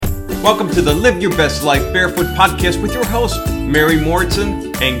Welcome to the Live Your Best Life Barefoot podcast with your hosts, Mary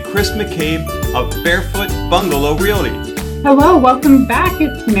Morrison and Chris McCabe of Barefoot Bungalow Realty. Hello, welcome back.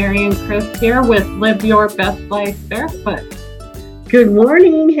 It's Mary and Chris here with Live Your Best Life Barefoot. Good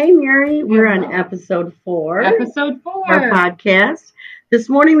morning. Hey, Mary. We're on episode 4. Episode 4. Our podcast. This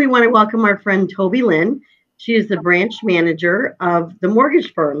morning, we want to welcome our friend Toby Lynn. She is the branch manager of the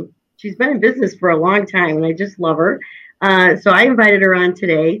mortgage firm. She's been in business for a long time, and I just love her. So I invited her on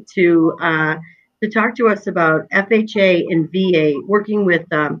today to talk to us about FHA and VA, working with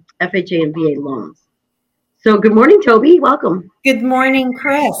FHA and VA loans. So good morning, Toby. Welcome. Good morning,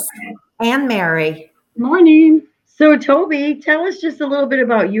 Chris and Mary. Good morning. So Toby, tell us just a little bit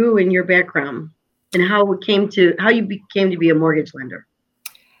about you and your background and how you came to be a mortgage lender.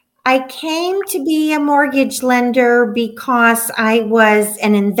 I came to be a mortgage lender because I was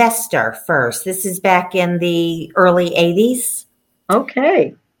an investor first. This is back in the early 80s.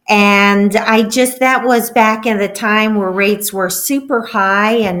 Okay. And that was back in the time where rates were super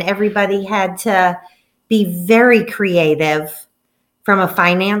high and everybody had to be very creative from a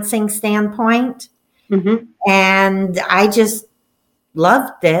financing standpoint. Mm-hmm. And I just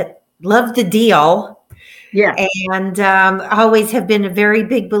loved it, loved the deal. Yeah. And always have been a very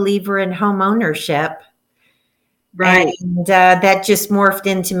big believer in home ownership. Right. And that just morphed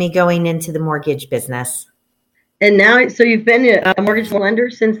into me going into the mortgage business. And now, so you've been a mortgage lender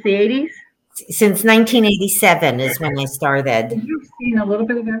since the 80s? Since 1987 is when I started. You've seen a little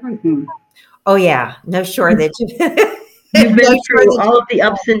bit of everything. Oh, yeah. No shortage. You've been through all of the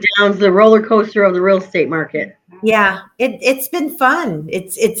ups and downs, the roller coaster of the real estate market. Yeah, it's been fun.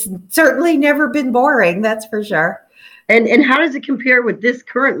 It's certainly never been boring, that's for sure. And how does it compare with this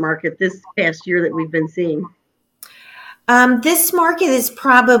current market this past year that we've been seeing? This market is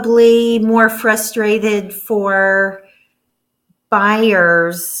probably more frustrated for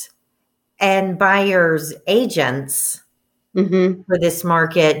buyers and buyers' agents for this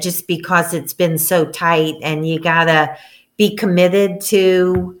market, just because it's been so tight and you gotta be committed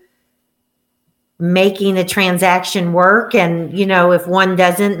to making a transaction work. And, if one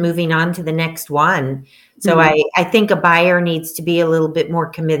doesn't, moving on to the next one. So I think a buyer needs to be a little bit more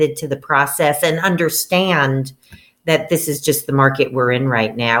committed to the process and understand that this is just the market we're in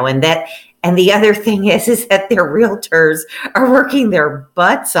right now. And the other thing is that their realtors are working their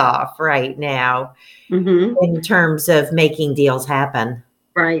butts off right now in terms of making deals happen.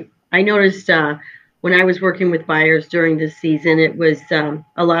 Right. I noticed when I was working with buyers during this season, it was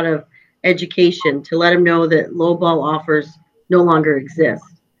a lot of education to let them know that lowball offers no longer exist.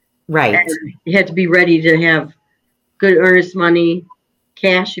 Right. And you have to be ready to have good earnest money,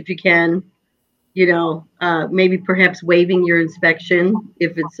 cash if you can, maybe perhaps waiving your inspection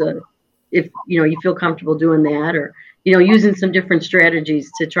if you feel comfortable doing that, or, using some different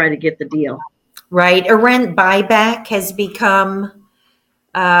strategies to try to get the deal. Right. A rent buyback has become,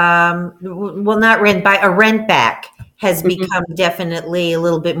 a rent back has become definitely a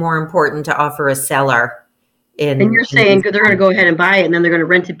little bit more important to offer a seller. And you're saying they're going to go ahead and buy it and then they're going to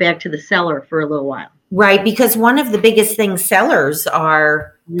rent it back to the seller for a little while. Right, because one of the biggest things sellers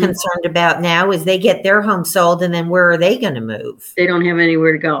are concerned about now is they get their home sold and then where are they going to move? They don't have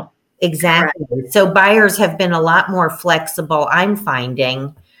anywhere to go. Exactly. Correct. So buyers have been a lot more flexible, I'm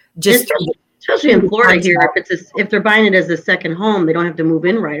finding. Especially in Florida here, if they're buying it as a second home, they don't have to move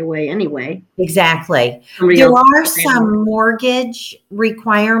in right away anyway. Exactly. There are some mortgage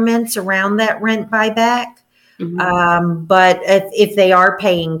requirements around that rent buyback. But if they are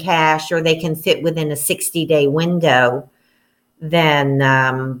paying cash or they can fit within a 60-day window, then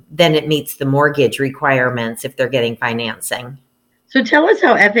it meets the mortgage requirements if they're getting financing. So tell us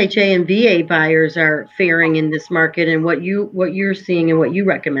how FHA and VA buyers are faring in this market and what you're seeing and what you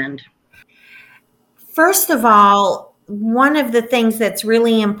recommend. First of all, one of the things that's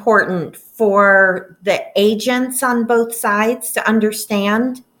really important for the agents on both sides to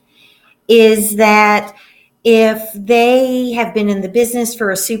understand is that if they have been in the business for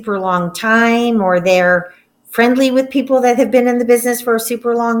a super long time or they're friendly with people that have been in the business for a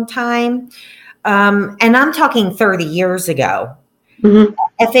super long time, and I'm talking 30 years ago,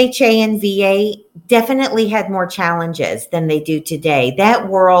 FHA and VA definitely had more challenges than they do today. That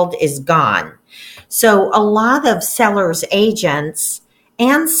world is gone. So a lot of sellers' agents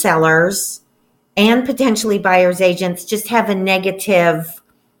and sellers and potentially buyers' agents just have a negative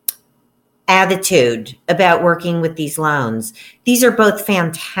attitude about working with these loans. These are both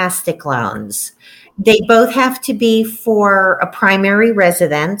fantastic loans. They both have to be for a primary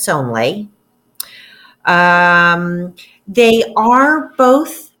residence only. They are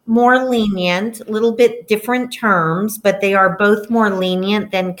both more lenient, a little bit different terms, but they are both more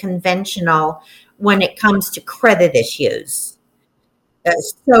lenient than conventional when it comes to credit issues. Uh,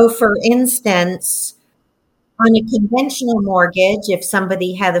 so, for instance, on a conventional mortgage, if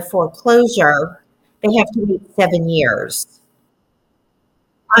somebody had a foreclosure, they have to wait 7 years.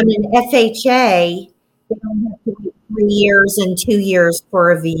 On an FHA, they only have to wait 3 years and 2 years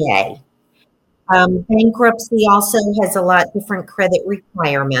for a VA. Bankruptcy also has a lot different credit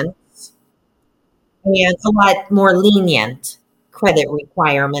requirements and a lot more lenient credit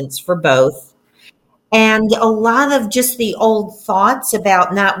requirements for both. And a lot of just the old thoughts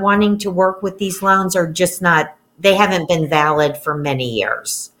about not wanting to work with these loans are just not, they haven't been valid for many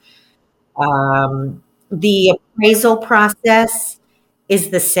years. The appraisal process is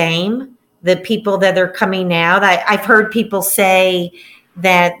the same. The people that are coming out, I've heard people say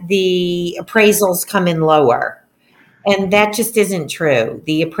that the appraisals come in lower, and that just isn't true.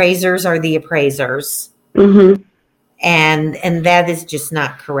 The appraisers are the appraisers, Mm-hmm. and that is just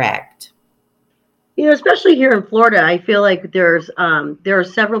not correct. Especially here in Florida, I feel like there are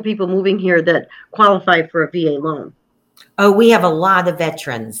several people moving here that qualify for a VA loan. Oh, we have a lot of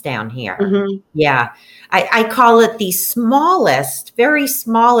veterans down here. Mm-hmm. Yeah. I call it the smallest, very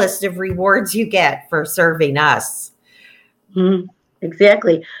smallest of rewards you get for serving us. Mm-hmm.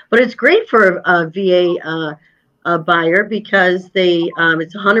 Exactly. But it's great for a VA buyer because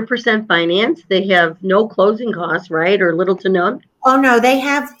it's 100% finance. They have no closing costs, right? Or little to none. Oh, no, they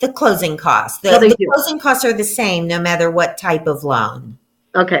have the closing costs. Oh, they The do. closing costs are the same no matter what type of loan.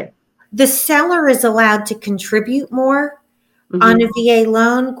 Okay. The seller is allowed to contribute more Mm-hmm. on a VA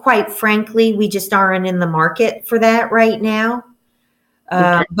loan. Quite frankly, we just aren't in the market for that right now.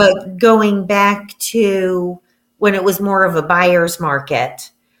 Okay. But going back to when it was more of a buyer's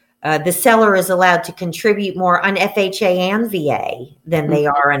market, the seller is allowed to contribute more on FHA and VA than they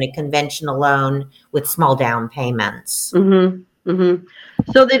are on a conventional loan with small down payments. Mm-hmm. Mm-hmm.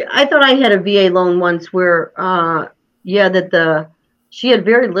 So I thought I had a VA loan once where, she had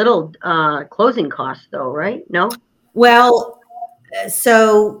very little closing costs, though, right? No. Well,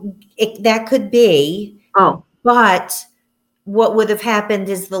 so that could be, Oh. but what would have happened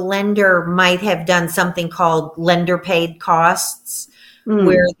is the lender might have done something called lender paid costs,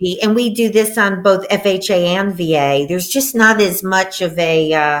 where and we do this on both FHA and VA. There's just not as much of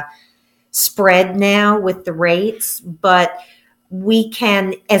a spread now with the rates, but we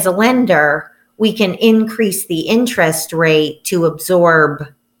can, as a lender, we can increase the interest rate to absorb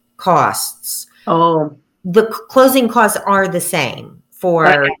costs. Oh. The closing costs are the same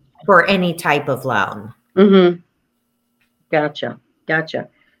for any type of loan. Mm-hmm. Gotcha.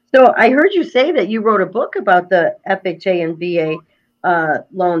 So I heard you say that you wrote a book about the FHA and VA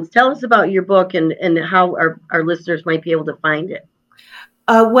loans. Tell us about your book and how our listeners might be able to find it.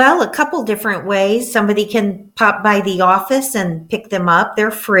 Well, a couple different ways. Somebody can pop by the office and pick them up.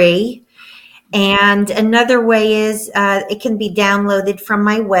 They're free. And another way is it can be downloaded from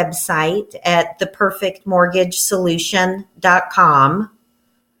my website at theperfectmortgagesolution.com.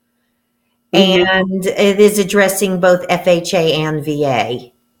 And it is addressing both FHA and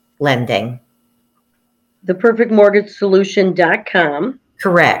VA lending. Theperfectmortgagesolution.com.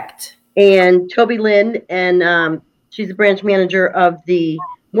 Correct. And Toby Lynn, and she's a branch manager of the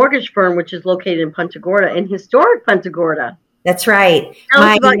mortgage firm, which is located in Punta Gorda, in historic Punta Gorda. That's right. Tell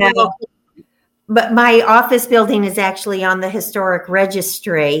us about your location. But my office building is actually on the historic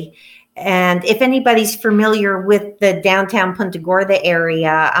registry. And if anybody's familiar with the downtown Punta Gorda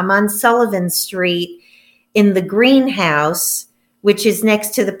area, I'm on Sullivan Street in the greenhouse, which is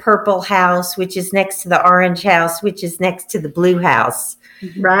next to the purple house, which is next to the orange house, which is next to the blue house.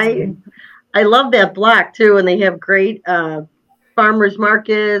 Right. I love that block too. And they have great farmers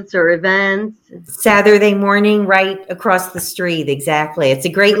markets or events. Saturday morning, right across the street. Exactly. It's a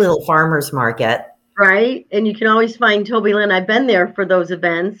great little farmers market. Right. And you can always find Toby Lynn. I've been there for those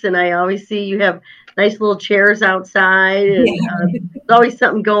events, and I always see you have nice little chairs outside. And there's always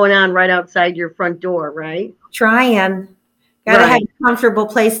something going on right outside your front door, right? Trying. Got to have a comfortable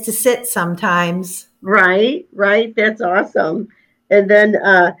place to sit sometimes. Right. That's awesome. And then,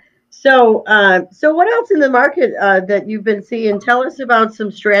 so what else in the market that you've been seeing? Tell us about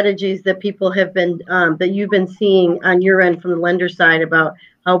some strategies that people have been, that you've been seeing on your end from the lender side about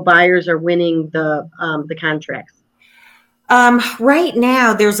how buyers are winning the contracts. Right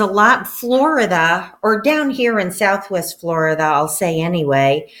now, there's a lot Florida, or down here in Southwest Florida, I'll say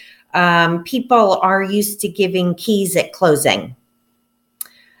anyway. People are used to giving keys at closing.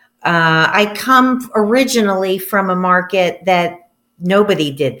 I come originally from a market that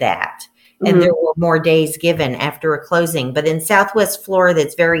nobody did that. and there were more days given after a closing. But in Southwest Florida,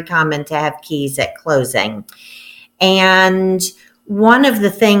 it's very common to have keys at closing. And one of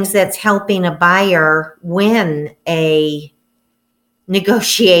the things that's helping a buyer win a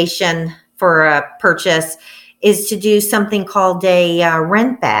negotiation for a purchase is to do something called a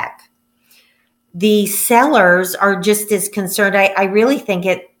rent back. The sellers are just as concerned. I really think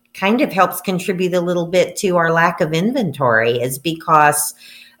it kind of helps contribute a little bit to our lack of inventory, is because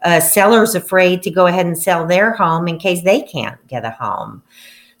sellers afraid to go ahead and sell their home in case they can't get a home.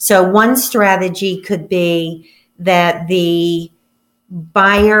 So one strategy could be that the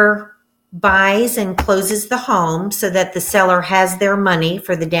buyer buys and closes the home so that the seller has their money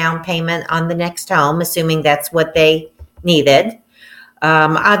for the down payment on the next home, assuming that's what they needed.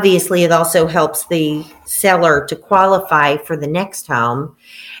 Obviously, it also helps the seller to qualify for the next home.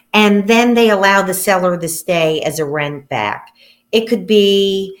 And then they allow the seller to stay as a rent back. It could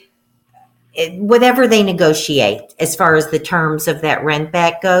be whatever they negotiate as far as the terms of that rent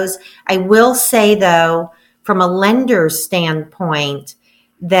back goes. I will say, though, from a lender's standpoint,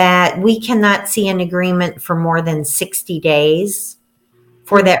 that we cannot see an agreement for more than 60 days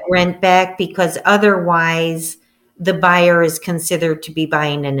for that rent back, because otherwise the buyer is considered to be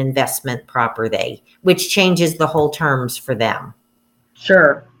buying an investment property, which changes the whole terms for them.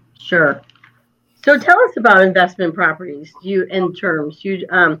 Sure. So tell us about investment properties.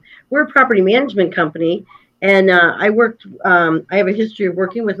 We're a property management company, and I have a history of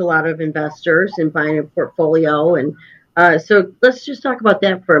working with a lot of investors and buying a portfolio. And so let's just talk about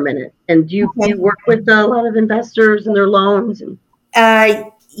that for a minute. And do you work with a lot of investors and their loans?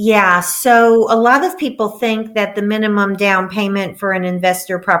 Yeah. So a lot of people think that the minimum down payment for an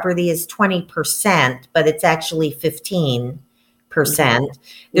investor property is 20%, but it's actually 15%.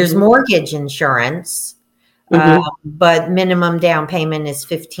 There's mortgage insurance, but minimum down payment is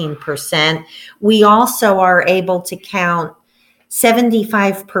 15%. We also are able to count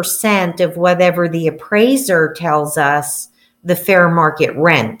 75% of whatever the appraiser tells us the fair market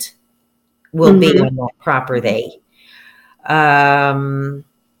rent will be on that property.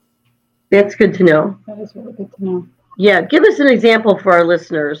 That's good to know. That is really good to know. Yeah, give us an example for our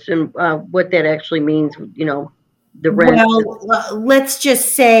listeners and what that actually means, the rent. Well, let's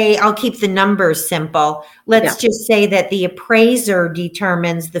just say, I'll keep the numbers simple. Let's just say that the appraiser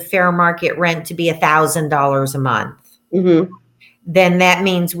determines the fair market rent to be $1,000 a month. Then that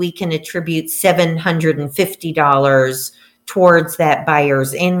means we can attribute $750 towards that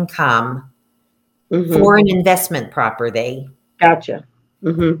buyer's income for an investment property. Gotcha.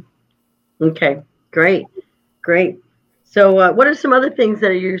 Okay, great. So what are some other things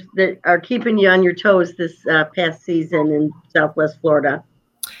that are keeping you on your toes this past season in Southwest Florida?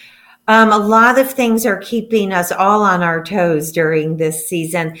 A lot of things are keeping us all on our toes during this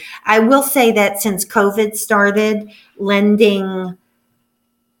season. I will say that since COVID started, lending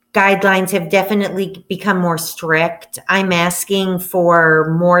guidelines have definitely become more strict. I'm asking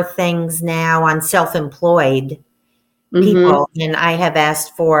for more things now on self-employed people than I have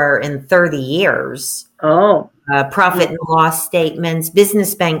asked for in 30 years. Profit and loss statements,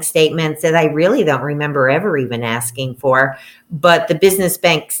 business bank statements that I really don't remember ever even asking for. But the business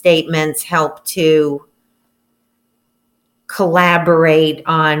bank statements help to collaborate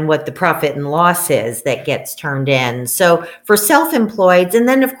on what the profit and loss is that gets turned in. So for self-employed, and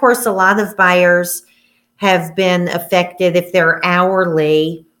then of course a lot of buyers have been affected if they're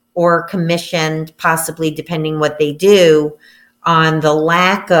hourly or commissioned, possibly depending what they do, on the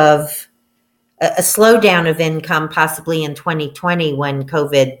lack of a slowdown of income, possibly in 2020 when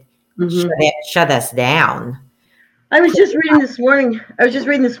COVID shut us down. I was just reading this morning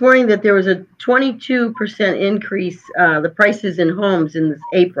that there was a 22% increase the prices in homes in this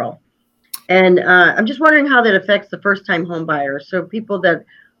April, and I'm just wondering how that affects the first-time home buyers. So people that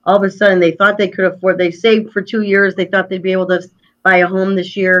all of a sudden they thought they could afford, they saved for 2 years, they thought they'd be able to buy a home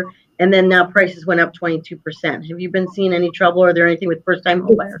this year, and then now prices went up 22%. Have you been seeing any trouble? Are there anything with first-time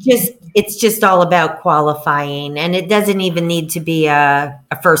home buyers? It's just all about qualifying, and it doesn't even need to be a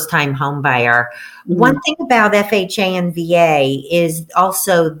first-time home buyer. One thing about FHA and VA is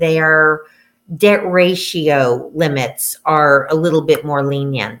also their debt ratio limits are a little bit more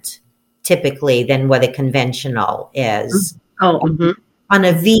lenient, typically, than what a conventional is. On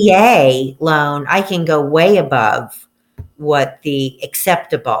a VA loan, I can go way above what the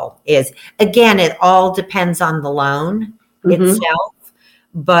acceptable is. Again, it all depends on the loan itself,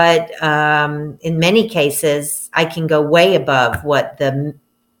 but in many cases, I can go way above what the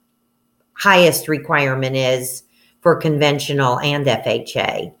highest requirement is for conventional and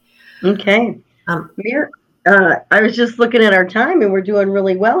FHA. Okay. I was just looking at our time, and we're doing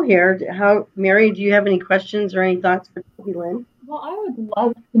really well here. Mary, do you have any questions or any thoughts for Toby, Lynn? Well, I would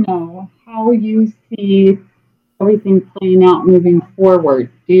love to know how you see everything playing out moving forward.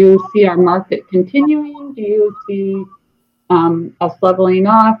 Do you see our market continuing? Do you see us leveling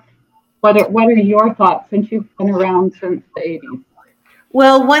off? What are your thoughts since you've been around since the 80s?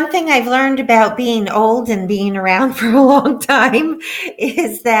 Well, one thing I've learned about being old and being around for a long time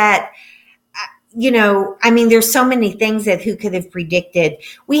is that, there's so many things that who could have predicted.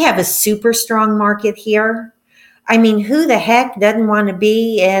 We have a super strong market here. I mean, who the heck doesn't want to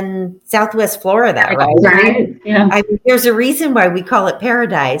be in Southwest Florida, right? Right. Yeah. There's a reason why we call it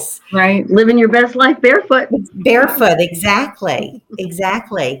paradise. Right. Living your best life barefoot. Barefoot, exactly.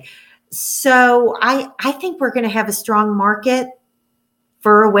 Exactly. So I think we're going to have a strong market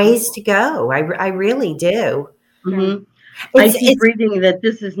for a ways to go. I really do. Mm-hmm. I keep reading that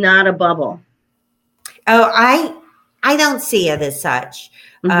this is not a bubble. Oh, I don't see it as such.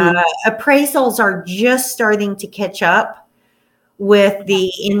 Mm-hmm. Appraisals are just starting to catch up with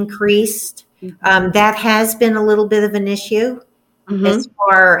the increased. That has been a little bit of an issue as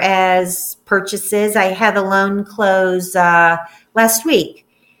far as purchases. I had a loan close last week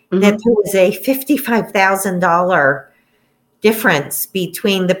that there was a $55,000 difference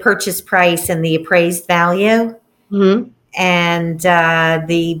between the purchase price and the appraised value. And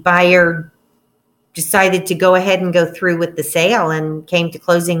the buyer decided to go ahead and go through with the sale and came to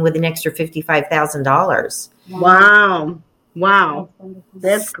closing with an extra $55,000. Wow.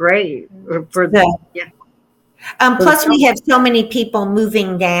 That's great. Plus, we have so many people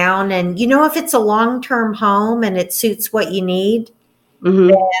moving down, and if it's a long-term home and it suits what you need,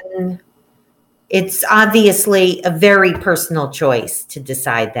 then it's obviously a very personal choice to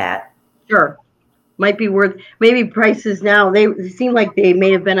decide that. Sure. Might be worth, maybe prices now, they seem like they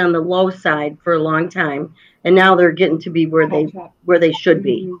may have been on the low side for a long time, and now they're getting to be where they should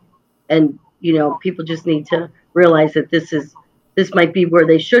be. And, people just need to realize that this might be where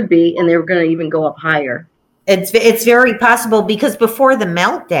they should be, and they're going to even go up higher. It's very possible, because before the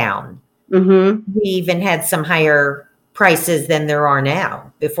meltdown, we even had some higher prices than there are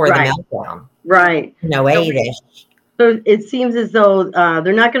now before the meltdown. Right. 08-ish. So it seems as though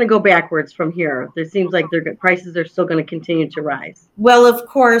they're not going to go backwards from here. It seems like their prices are still going to continue to rise. Well, of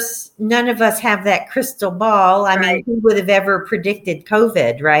course, none of us have that crystal ball. I mean, who would have ever predicted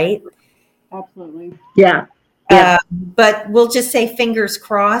COVID, right? Absolutely. Yeah. But we'll just say fingers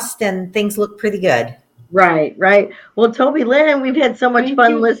crossed, and things look pretty good. Right. Well, Toby, Lynn, we've had so much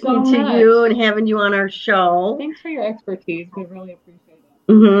fun listening to you and having you on our show. Thanks for your expertise. We really appreciate it.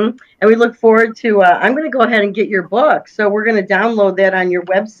 And we look forward to, I'm going to go ahead and get your book. So we're going to download that on your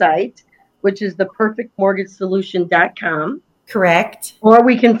website, which is theperfectmortgagesolution.com. Correct. Or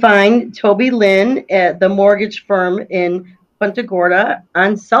we can find Toby Lynn at the mortgage firm in Punta Gorda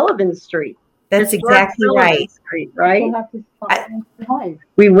on Sullivan Street. That's exactly right. Street, right? We'll have to spot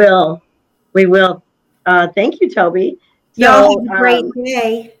We will. Thank you, Toby. Y'all have a great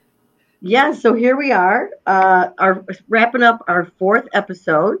day. Yeah, so here we are, wrapping up our 4th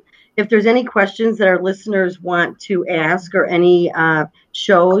episode. If there's any questions that our listeners want to ask, or any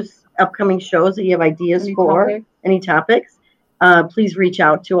upcoming shows that you have ideas for, any topics, please reach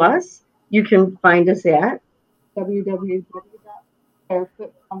out to us. You can find us at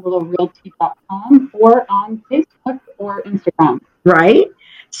www.barefootbungalowrealty.com or on Facebook or Instagram. Right.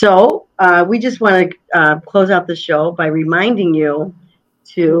 So we just want to close out the show by reminding you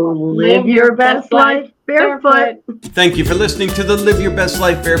to live your best life barefoot. Thank you for listening to the Live Your Best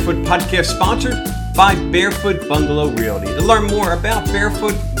Life Barefoot podcast, sponsored by Barefoot Bungalow Realty. To learn more about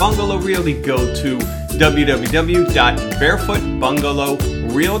Barefoot Bungalow Realty, go to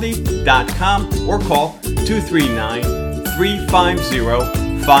www.barefootbungalowrealty.com or call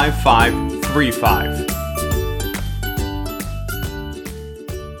 239-350-5535.